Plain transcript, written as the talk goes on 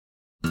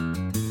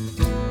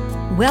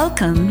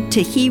Welcome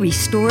to He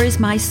Restores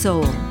My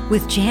Soul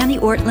with Janie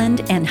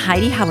Ortland and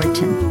Heidi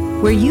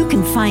Howerton, where you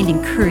can find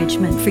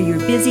encouragement for your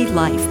busy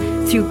life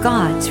through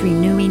God's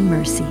renewing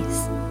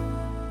mercies.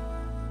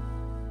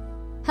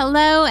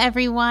 Hello,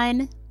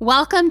 everyone.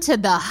 Welcome to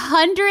the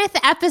 100th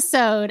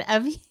episode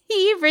of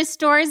He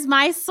Restores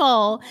My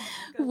Soul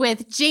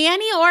with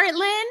Janie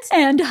Ortland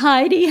and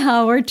Heidi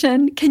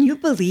Howerton. Can you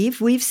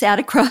believe we've sat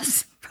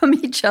across from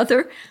each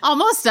other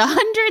almost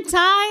 100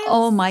 times?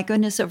 Oh my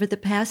goodness, over the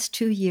past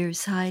 2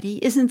 years,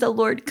 Heidi. Isn't the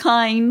Lord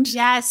kind?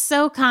 Yes,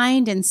 so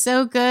kind and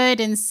so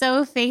good and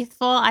so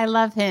faithful. I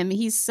love him.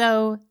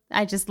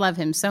 I just love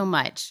him so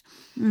much.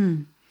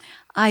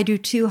 I do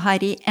too,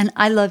 Heidi, and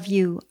I love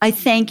you. I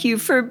thank you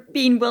for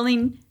being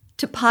willing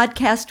to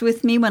podcast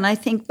with me when I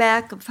think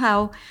back of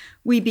how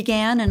we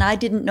began and I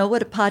didn't know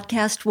what a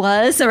podcast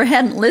was or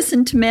hadn't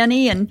listened to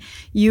many, and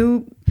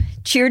you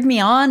cheered me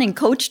on and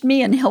coached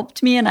me and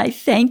helped me, and I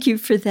thank you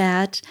for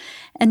that.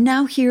 And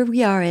now here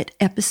we are at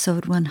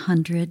episode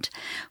 100.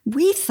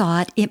 We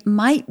thought it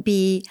might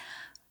be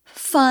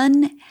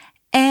fun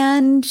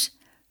and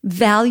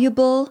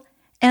valuable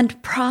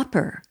and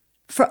proper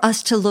for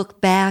us to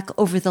look back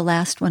over the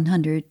last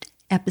 100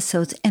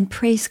 episodes and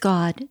praise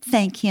God,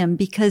 thank Him,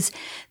 because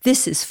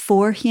this is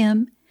for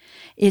Him.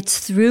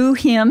 It's through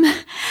Him,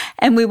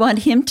 and we want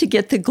Him to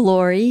get the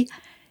glory.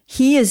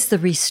 He is the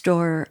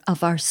restorer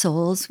of our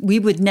souls. We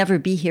would never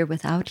be here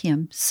without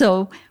Him.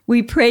 So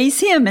we praise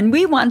Him, and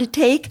we want to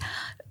take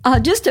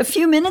just a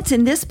few minutes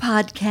in this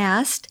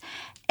podcast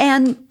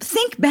and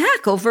think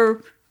back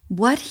over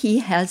what He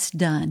has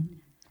done.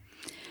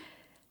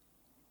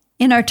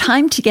 In our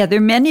time together,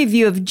 many of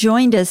you have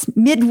joined us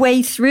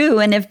midway through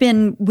and have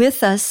been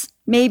with us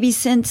maybe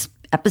since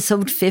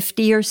episode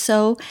 50 or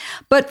so.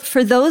 But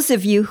for those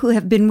of you who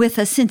have been with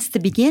us since the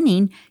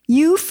beginning,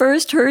 you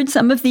first heard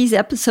some of these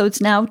episodes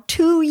now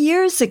 2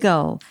 years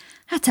ago.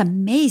 That's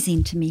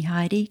amazing to me,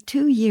 Heidi,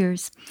 2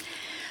 years.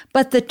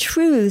 But the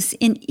truths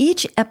in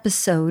each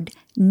episode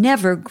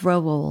never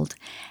grow old.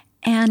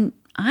 And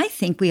I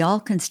think we all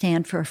can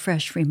stand for a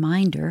fresh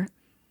reminder.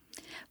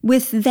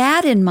 With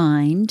that in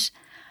mind,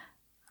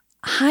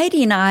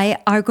 Heidi and I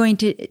are going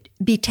to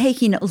be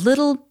taking a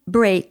little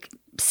break,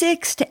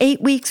 6 to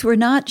 8 weeks, we're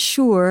not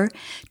sure,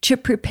 to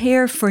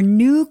prepare for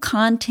new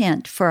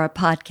content for our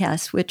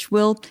podcast, which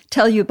we'll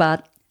tell you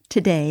about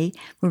today.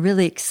 We're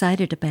really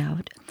excited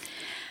about.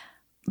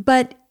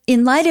 But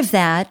in light of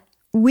that,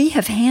 we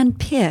have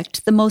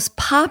handpicked the most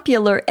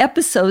popular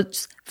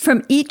episodes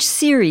from each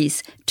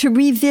series to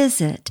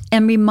revisit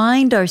and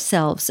remind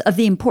ourselves of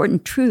the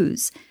important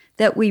truths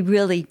that we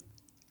really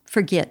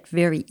forget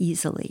very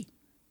easily.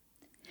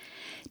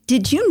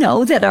 Did you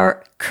know that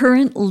our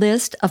current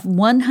list of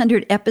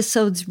 100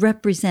 episodes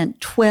represent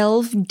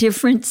 12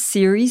 different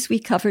series we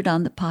covered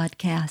on the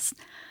podcast?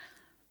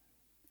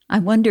 I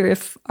wonder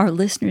if our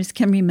listeners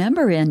can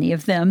remember any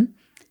of them.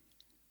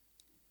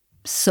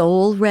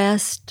 Soul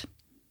Rest,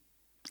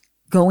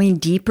 Going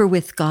Deeper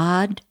with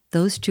God,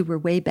 those two were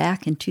way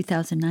back in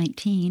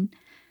 2019.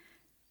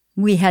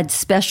 We had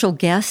special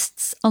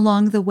guests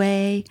along the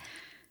way.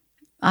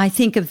 I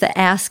think of the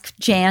Ask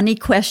Janie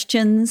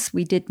questions.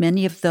 We did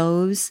many of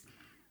those.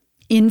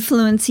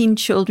 Influencing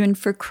Children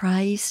for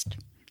Christ.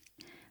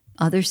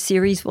 Other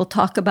series we'll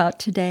talk about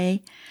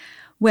today.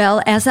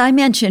 Well, as I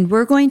mentioned,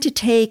 we're going to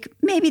take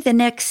maybe the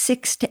next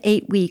 6 to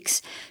 8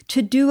 weeks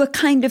to do a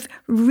kind of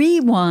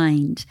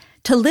rewind,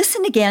 to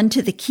listen again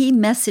to the key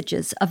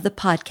messages of the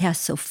podcast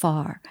so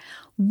far,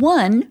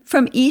 one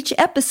from each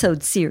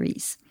episode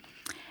series.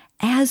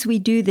 As we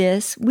do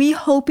this, we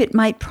hope it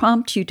might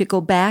prompt you to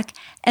go back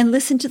and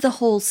listen to the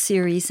whole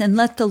series and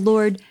let the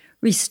Lord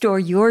restore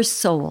your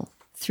soul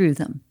through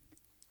them.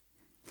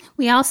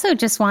 We also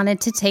just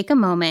wanted to take a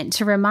moment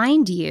to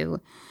remind you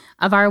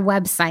of our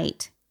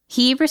website,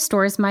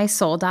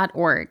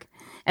 herestoresmysoul.org,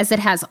 as it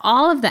has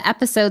all of the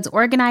episodes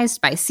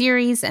organized by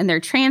series and their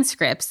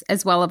transcripts,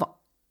 as well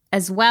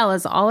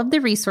as all of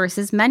the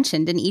resources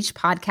mentioned in each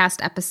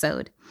podcast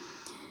episode.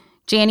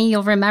 Janie,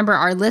 you'll remember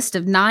our list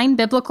of 9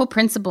 biblical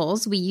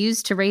principles we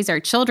use to raise our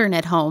children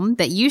at home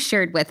that you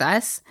shared with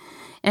us,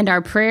 and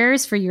our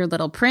prayers for your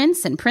little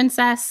prince and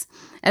princess,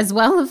 as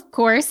well, of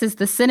course, as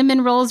the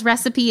cinnamon rolls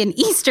recipe and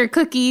Easter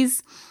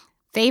cookies,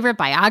 favorite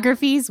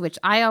biographies, which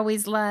I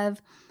always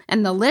love,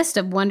 and the list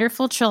of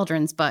wonderful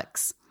children's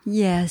books.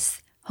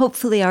 Yes.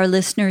 Hopefully our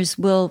listeners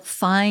will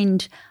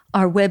find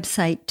our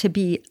website to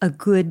be a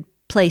good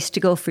place to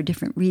go for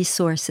different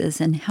resources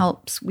and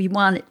helps. We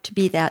want it to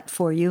be that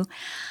for you.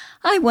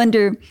 I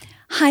wonder,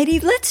 Heidi,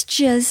 let's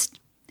just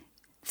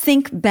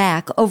think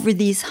back over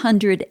these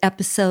 100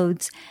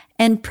 episodes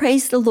and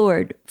praise the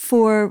Lord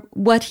for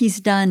what He's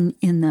done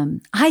in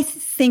them. I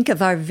think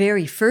of our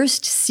very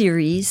first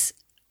series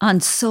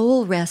on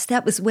soul rest.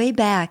 That was way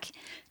back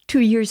 2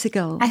 years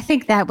ago. I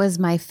think that was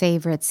my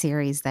favorite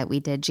series that we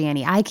did,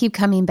 Janie. I keep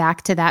coming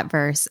back to that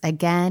verse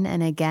again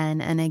and again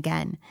and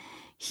again.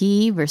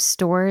 He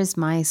restores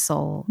my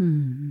soul.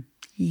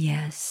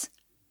 Yes.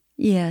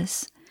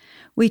 Yes.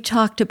 We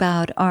talked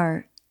about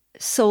our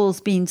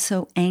souls being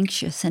so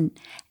anxious and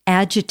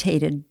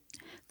Agitated.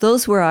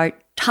 Those were our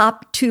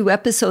top 2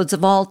 episodes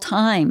of all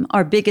time,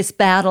 Our Biggest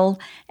Battle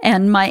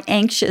and My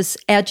Anxious,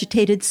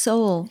 Agitated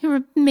Soul.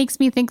 It makes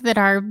me think that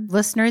our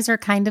listeners are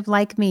kind of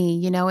like me.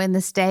 You know, in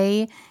this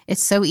day,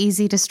 it's so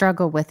easy to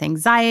struggle with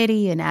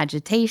anxiety and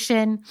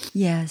agitation.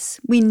 Yes,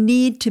 we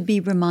need to be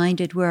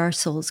reminded where our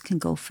souls can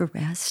go for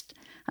rest.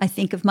 I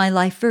think of my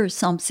life verse,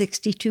 Psalm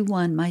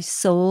 62:1, my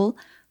soul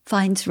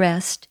finds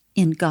rest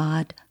in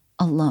God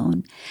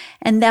alone.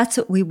 And that's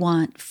what we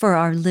want for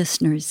our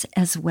listeners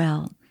as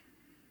well.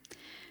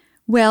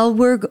 Well,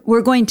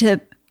 we're going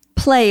to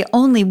play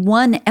only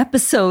one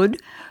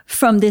episode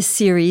from this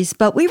series,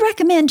 but we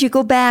recommend you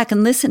go back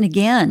and listen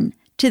again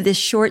to this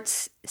short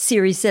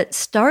series that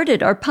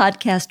started our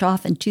podcast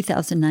off in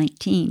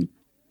 2019.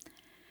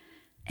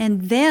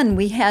 And then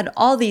we had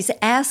all these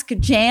Ask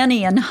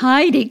Jani and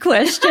Heidi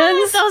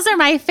questions. Those are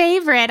my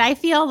favorite. I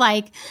feel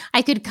like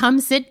I could come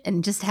sit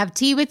and just have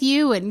tea with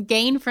you and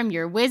gain from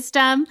your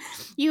wisdom.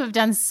 You have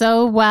done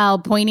so well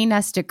pointing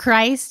us to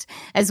Christ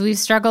as we've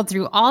struggled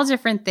through all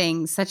different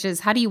things, such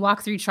as how do you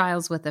walk through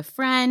trials with a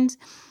friend?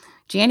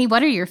 Jani,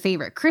 what are your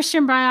favorite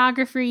Christian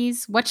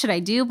biographies? What should I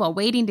do while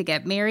waiting to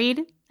get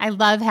married? I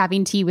love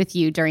having tea with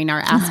you during our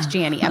Ask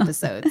Jani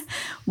episodes.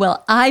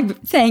 Well, I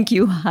thank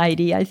you,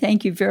 Heidi. I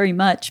thank you very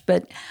much.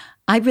 But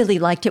I really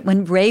liked it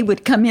when Ray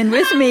would come in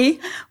with me.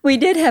 We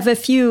did have a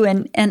few,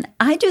 and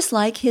I just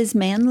like his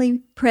manly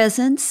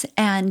presence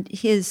and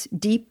his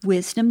deep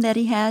wisdom that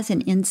he has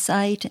and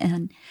insight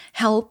and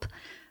help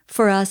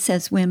for us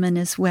as women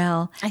as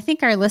well. I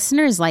think our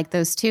listeners like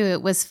those too.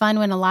 It was fun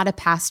when a lot of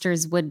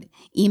pastors would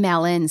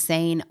email in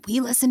saying,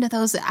 we listened to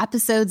those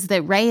episodes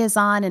that Ray is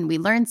on and we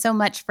learned so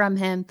much from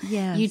him.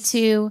 Yes. You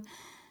too,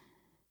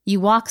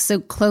 you walk so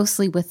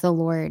closely with the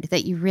Lord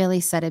that you really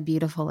set a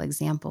beautiful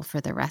example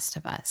for the rest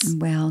of us.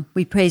 Well,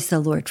 we praise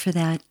the Lord for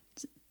that.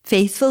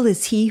 Faithful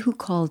is he who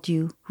called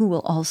you, who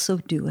will also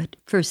do it.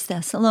 1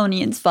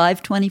 Thessalonians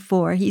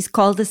 5:24. He's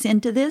called us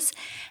into this,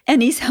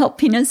 and he's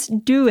helping us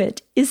do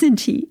it,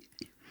 isn't he?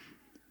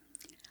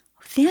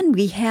 Then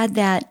we had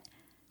that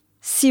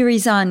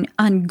series on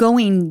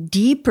going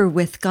deeper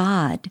with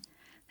God.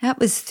 That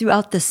was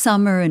throughout the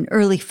summer and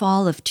early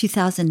fall of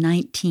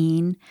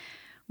 2019,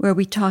 where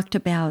we talked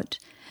about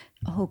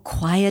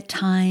quiet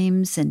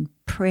times and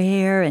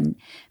prayer and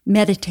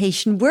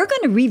meditation. We're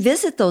going to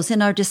revisit those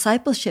in our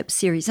discipleship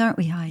series, aren't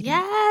we, Heidi?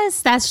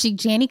 Yes,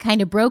 Jani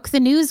kind of broke the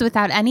news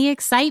without any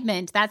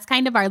excitement. That's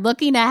kind of our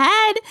looking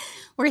ahead.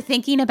 We're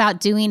thinking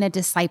about doing a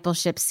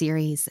discipleship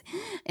series.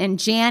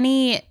 And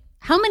Jani,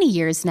 how many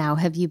years now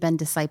have you been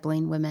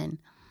discipling women?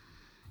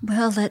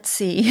 Well, let's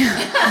see.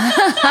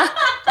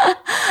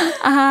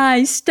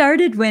 I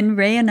started when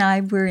Ray and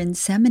I were in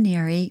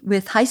seminary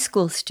with high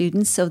school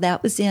students, so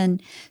that was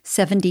in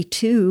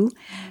 72.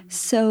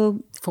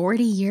 So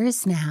 40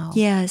 years now.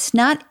 Yes,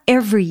 not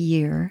every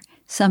year.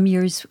 Some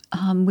years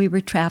we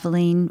were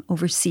traveling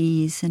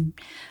overseas, and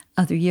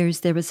other years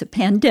there was a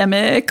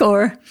pandemic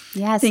or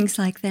things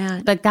like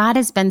that. But God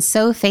has been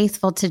so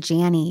faithful to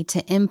Jani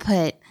to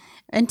input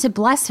and to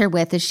bless her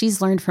with, as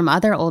she's learned from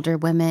other older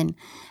women,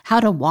 how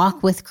to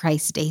walk with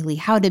Christ daily,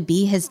 how to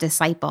be his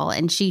disciple.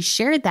 And she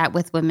shared that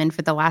with women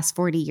for the last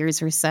 40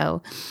 years or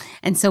so.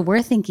 And so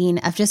we're thinking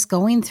of just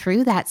going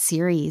through that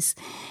series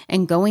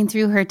and going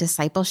through her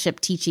discipleship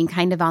teaching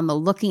kind of on the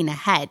looking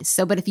ahead.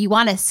 But if you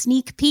want a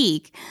sneak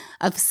peek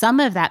of some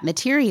of that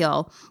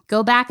material,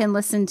 go back and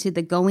listen to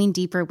the Going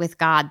Deeper with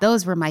God.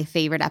 Those were my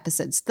favorite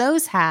episodes.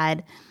 Those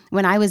had,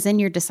 when I was in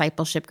your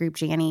discipleship group,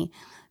 Jani,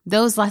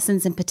 those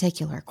lessons in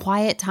particular,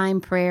 quiet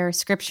time, prayer,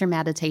 scripture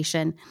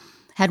meditation,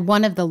 had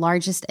one of the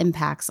largest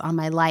impacts on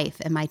my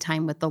life and my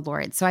time with the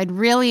Lord. So I'd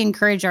really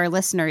encourage our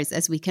listeners,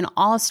 as we can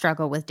all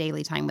struggle with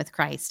daily time with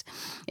Christ,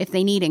 if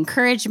they need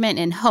encouragement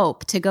and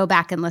hope, to go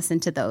back and listen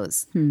to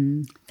those.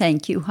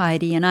 Thank you,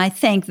 Heidi. And I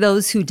thank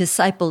those who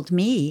discipled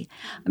me.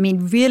 I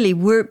mean, really,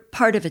 we're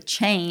part of a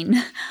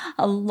chain,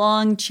 a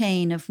long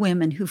chain of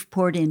women who've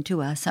poured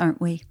into us, aren't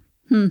we?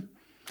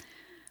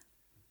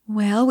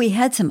 Well, we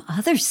had some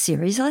other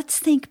series. Let's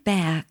think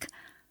back.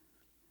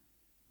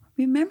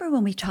 Remember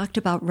when we talked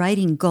about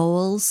writing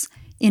goals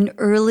in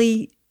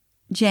early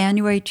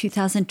January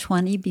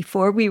 2020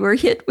 before we were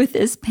hit with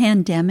this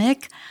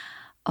pandemic?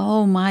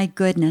 Oh, my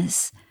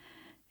goodness.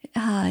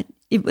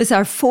 It was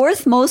our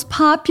 4th most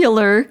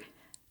popular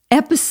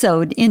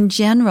episode in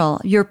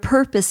general, Your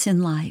Purpose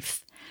in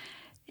Life.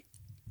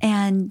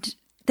 And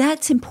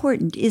that's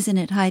important, isn't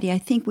it, Heidi? I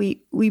think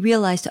we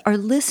realized our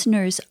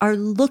listeners are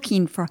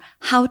looking for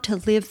how to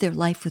live their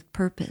life with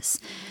purpose.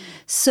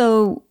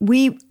 So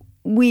we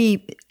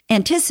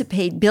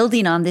anticipate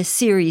building on this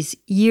series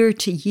year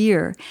to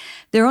year.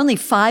 There are only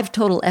 5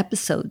 total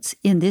episodes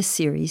in this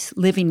series,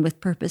 Living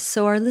with Purpose.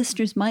 So our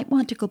listeners might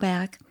want to go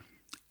back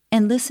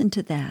and listen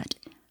to that.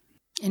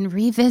 And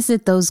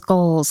revisit those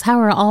goals. How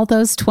are all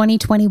those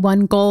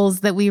 2021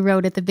 goals that we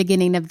wrote at the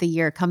beginning of the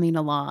year coming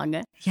along?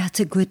 Yeah, it's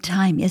a good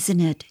time, isn't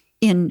it?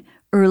 In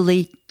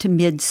early to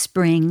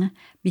mid-spring,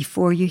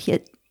 before you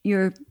hit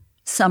your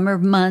summer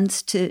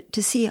months, to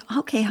see,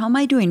 okay, how am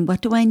I doing?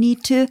 What do I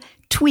need to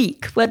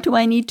tweak? What do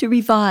I need to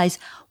revise?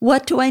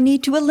 What do I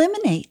need to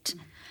eliminate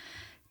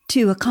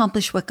to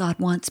accomplish what God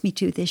wants me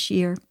to this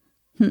year?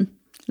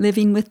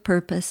 Living with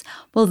purpose.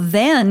 Well,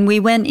 then we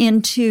went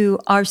into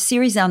our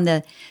series on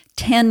the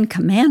 10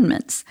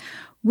 Commandments,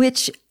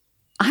 which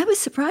I was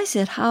surprised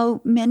at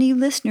how many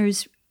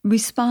listeners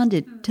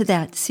responded to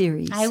that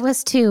series. I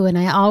was too, and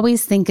I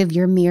always think of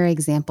your mirror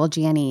example,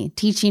 Janie,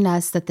 teaching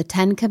us that the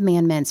 10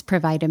 Commandments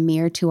provide a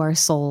mirror to our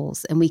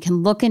souls, and we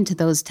can look into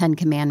those 10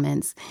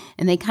 Commandments,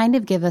 and they kind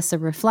of give us a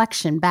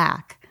reflection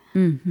back.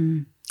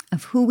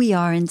 Of who we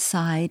are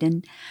inside,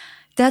 and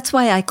that's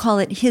why I call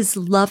it His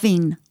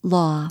loving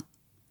law,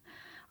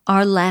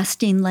 our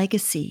lasting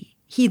legacy.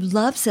 He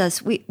loves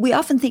us. We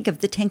often think of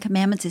the 10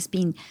 Commandments as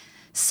being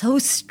so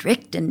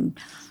strict and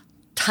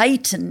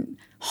tight and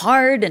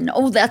hard and,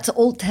 oh, that's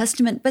Old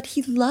Testament, but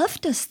He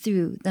loved us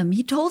through them.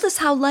 He told us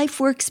how life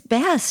works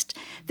best.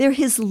 They're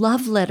His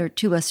love letter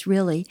to us,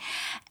 really.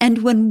 And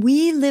when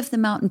we live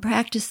them out and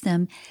practice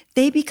them,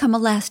 they become a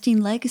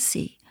lasting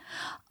legacy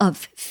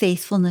of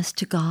faithfulness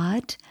to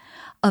God,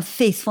 of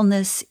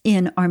faithfulness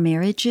in our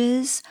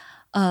marriages,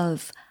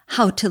 of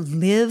how to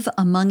live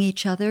among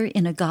each other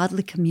in a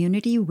godly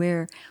community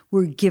where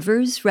we're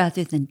givers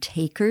rather than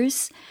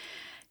takers.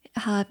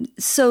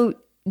 So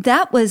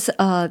that was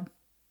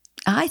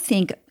I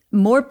think,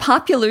 more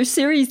popular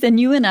series than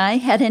you and I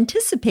had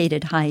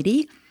anticipated,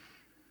 Heidi.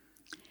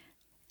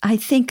 I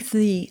think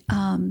the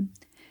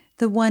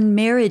one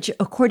Marriage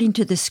According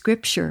to the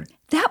Scripture,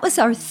 that was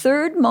our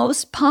third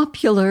most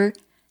popular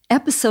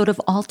episode of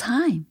all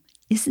time.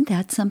 Isn't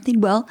that something?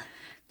 Well,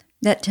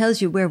 that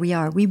tells you where we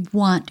are. We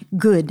want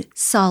good,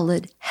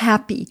 solid,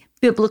 happy,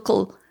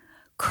 biblical,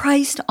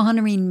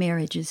 Christ-honoring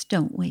marriages,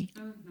 don't we?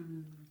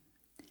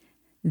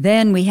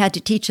 Then we had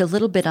to teach a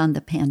little bit on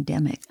the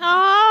pandemic.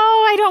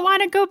 Oh, I don't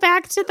want to go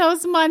back to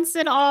those months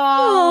at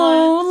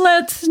all. Oh,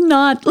 let's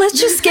not. Let's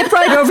just skip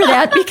right over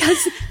that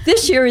because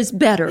this year is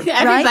better,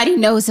 Everybody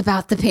knows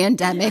about the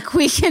pandemic.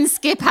 We can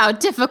skip how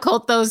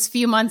difficult those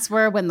few months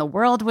were when the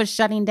world was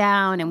shutting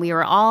down and we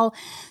were all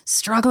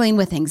struggling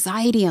with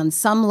anxiety on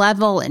some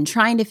level and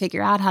trying to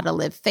figure out how to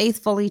live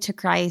faithfully to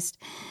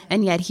Christ.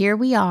 And yet here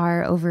we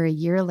are over a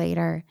year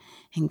later.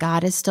 And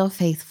God is still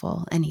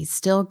faithful, and He's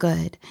still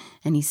good,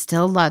 and He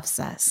still loves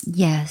us.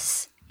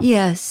 Yes,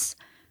 yes.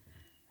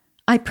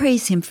 I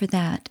praise Him for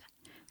that.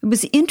 It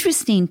was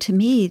interesting to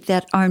me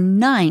that our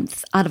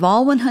 9th, out of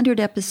all 100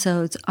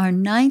 episodes, our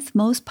 9th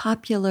most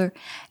popular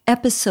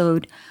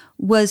episode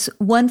was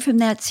one from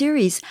that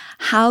series,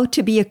 How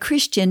to Be a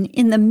Christian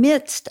in the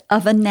Midst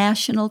of a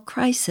National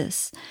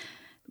Crisis.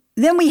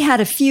 Then we had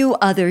a few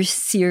other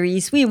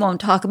series we won't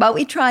talk about.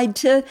 We tried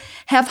to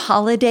have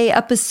holiday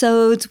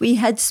episodes. We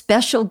had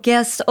special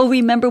guests. Oh,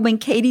 remember when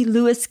Katie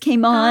Lewis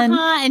came on?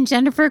 And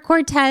Jennifer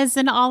Cortez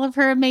and all of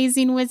her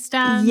amazing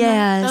wisdom.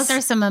 Yes. Those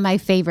are some of my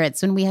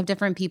favorites when we have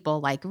different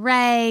people like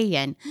Ray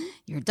and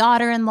your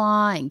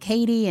daughter-in-law and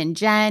Katie and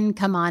Jen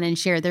come on and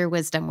share their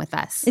wisdom with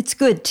us. It's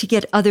good to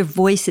get other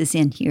voices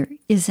in here,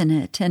 isn't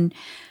it? And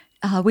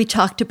we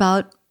talked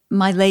about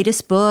my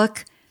latest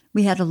book.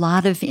 We had a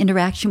lot of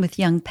interaction with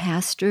young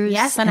pastors.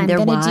 Yes, and I'm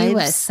going to do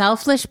a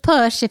selfish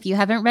push. If you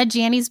haven't read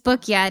Jannie's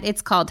book yet,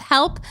 it's called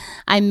Help,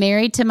 I'm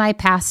Married to My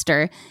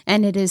Pastor,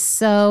 and it is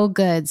so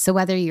good. So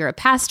whether you're a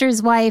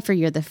pastor's wife or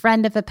you're the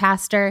friend of a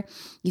pastor,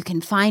 you can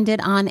find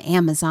it on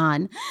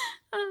Amazon.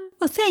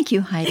 Well, thank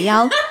you, Heidi.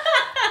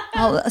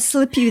 I'll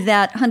slip you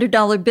that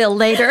 $100 bill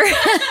later.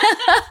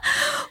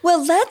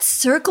 Well, let's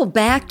circle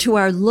back to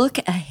our look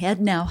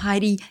ahead now.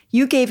 Heidi,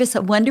 you gave us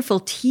a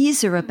wonderful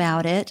teaser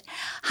about it.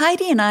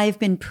 Heidi and I have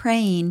been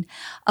praying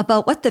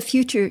about what the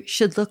future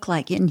should look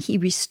like in He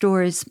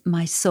Restores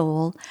My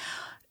Soul.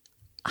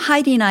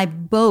 Heidi and I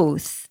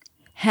both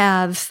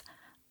have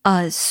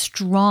a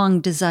strong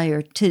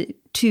desire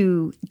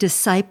to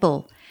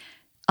disciple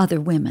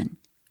other women.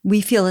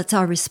 We feel it's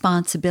our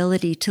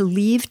responsibility to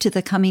leave to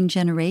the coming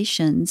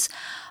generations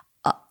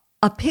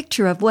a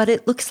picture of what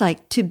it looks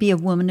like to be a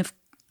woman of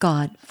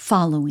God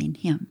following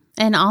Him.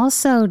 And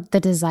also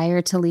the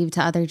desire to leave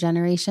to other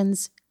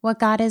generations what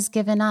God has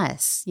given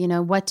us. You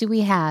know, what do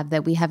we have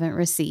that we haven't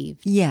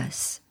received?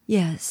 Yes,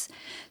 yes.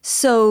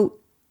 So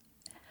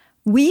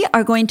we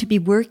are going to be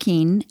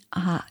working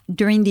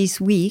during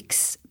these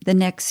weeks, the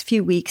next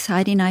few weeks,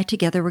 Heidi and I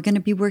together, we're going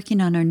to be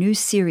working on our new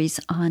series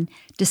on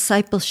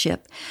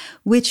discipleship,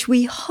 which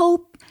we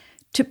hope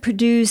to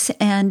produce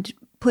and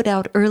put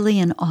out early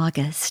in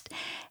August.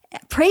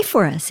 Pray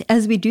for us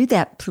as we do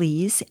that,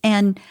 please.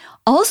 And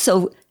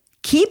also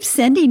keep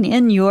sending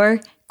in your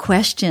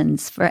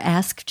questions for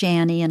Ask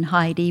Jannie and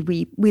Heidi.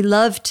 We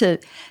love to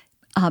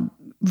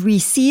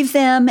receive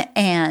them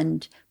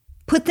and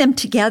put them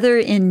together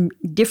in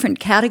different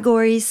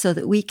categories so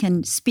that we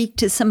can speak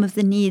to some of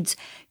the needs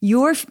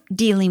you're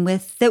dealing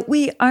with that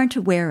we aren't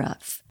aware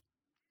of.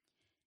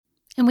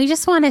 And we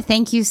just want to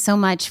thank you so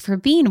much for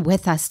being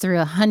with us through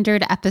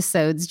 100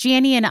 episodes.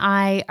 Jannie and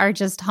I are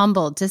just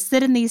humbled to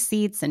sit in these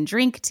seats and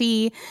drink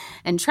tea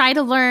and try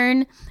to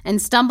learn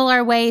and stumble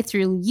our way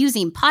through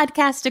using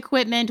podcast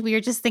equipment. We were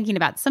just thinking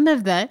about some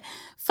of the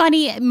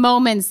funny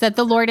moments that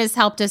the Lord has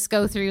helped us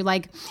go through,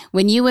 like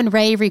when you and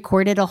Ray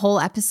recorded a whole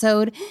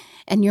episode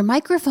and your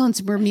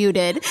microphones were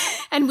muted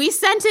and we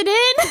sent it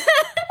in.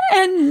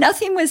 And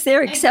nothing was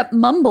there except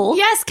mumble.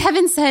 Yes,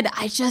 Kevin said,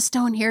 I just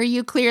don't hear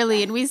you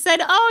clearly. And we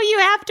said, oh, you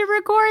have to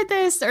record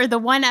this. Or the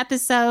one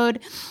episode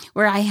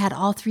where I had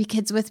all 3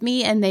 kids with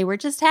me and they were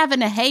just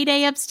having a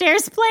heyday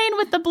upstairs playing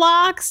with the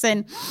blocks.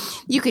 And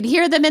you could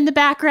hear them in the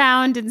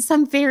background. And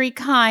some very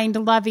kind,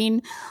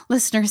 loving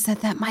listener said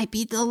that might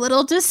be a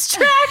little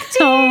distracting.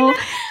 Oh,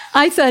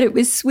 I thought it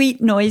was sweet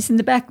noise in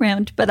the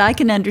background, but I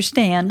can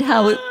understand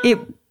how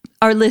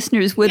our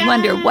listeners would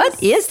wonder,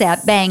 what is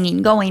that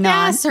banging going on?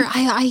 Yes, or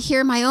I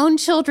hear my own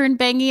children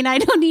banging. I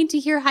don't need to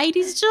hear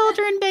Heidi's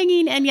children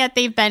banging. And yet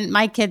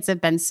my kids have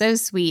been so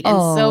sweet and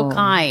so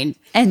kind.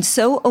 And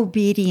so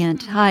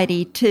obedient,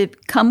 Heidi, to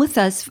come with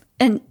us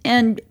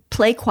and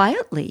play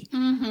quietly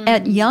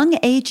at young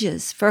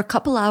ages for a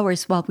couple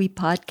hours while we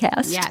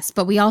podcast. Yes,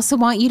 but we also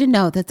want you to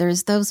know that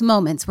there's those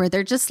moments where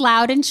they're just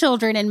loud and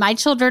children, and my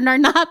children are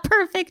not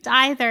perfect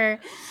either.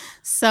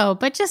 So,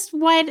 but just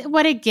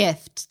what a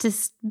gift to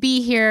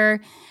be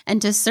here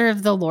and to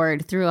serve the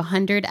Lord through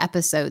 100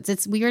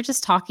 episodes. We were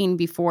just talking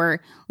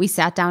before we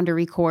sat down to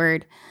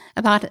record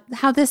about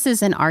how this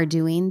isn't our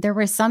doing. There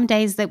were some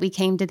days that we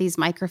came to these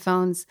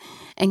microphones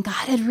and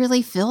God had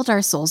really filled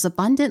our souls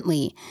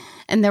abundantly.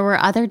 And there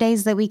were other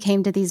days that we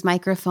came to these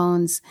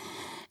microphones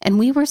and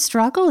we were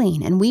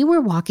struggling and we were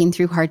walking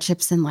through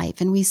hardships in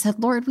life. And we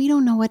said, Lord, we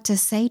don't know what to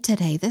say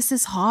today. This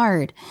is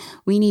hard.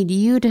 We need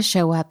you to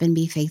show up and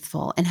be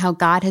faithful. And how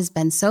God has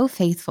been so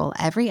faithful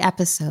every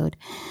episode,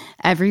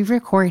 every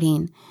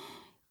recording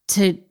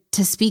to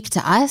speak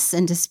to us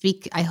and to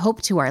speak, I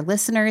hope, to our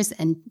listeners.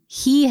 And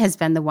he has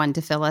been the one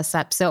to fill us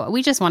up. So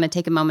we just want to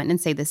take a moment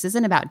and say, this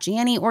isn't about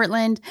Janie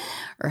Ortland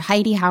or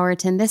Heidi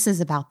Howerton. This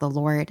is about the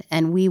Lord.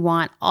 And we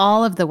want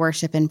all of the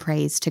worship and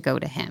praise to go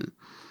to him.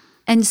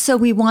 And so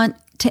we want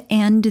to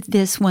end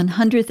this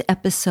 100th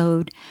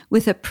episode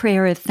with a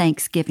prayer of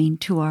thanksgiving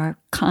to our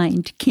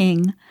kind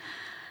King.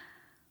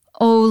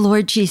 O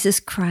Lord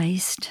Jesus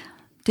Christ,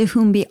 to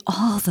whom be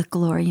all the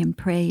glory and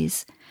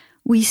praise,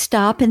 we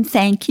stop and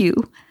thank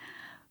you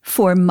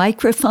for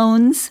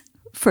microphones,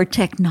 for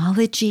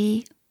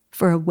technology,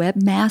 for a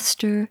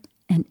webmaster,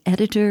 an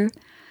editor,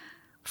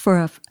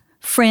 for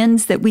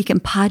friends that we can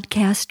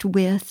podcast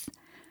with.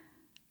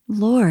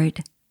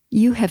 Lord,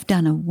 you have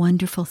done a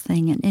wonderful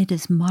thing, and it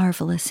is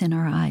marvelous in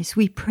our eyes.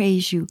 We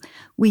praise you.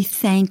 We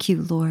thank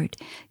you, Lord.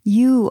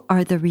 You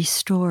are the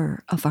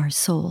restorer of our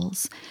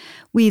souls.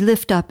 We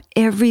lift up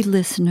every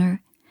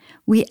listener.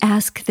 We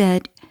ask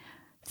that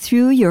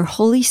through your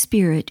Holy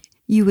Spirit,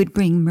 you would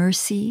bring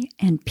mercy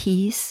and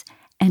peace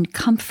and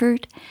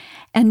comfort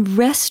and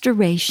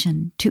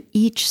restoration to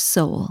each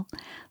soul.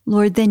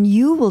 Lord, then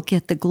you will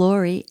get the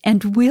glory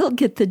and we'll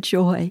get the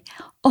joy.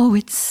 Oh,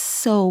 it's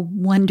so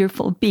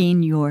wonderful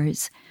being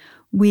yours.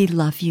 We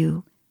love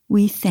you.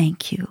 We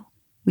thank you.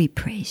 We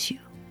praise you.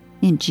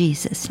 In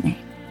Jesus' name,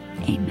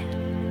 amen.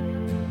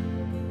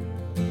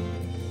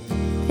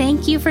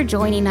 Thank you for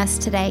joining us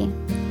today.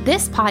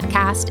 This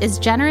podcast is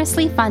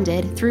generously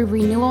funded through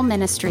Renewal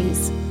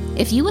Ministries.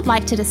 If you would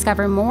like to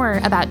discover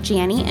more about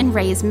Janie and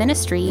Ray's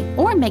ministry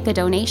or make a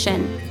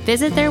donation,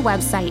 visit their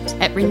website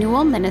at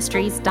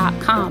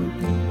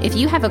renewalministries.com. If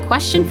you have a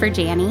question for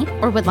Janie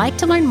or would like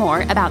to learn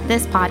more about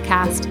this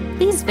podcast,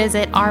 please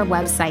visit our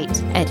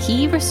website at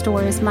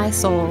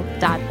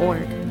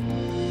herestoresmysoul.org.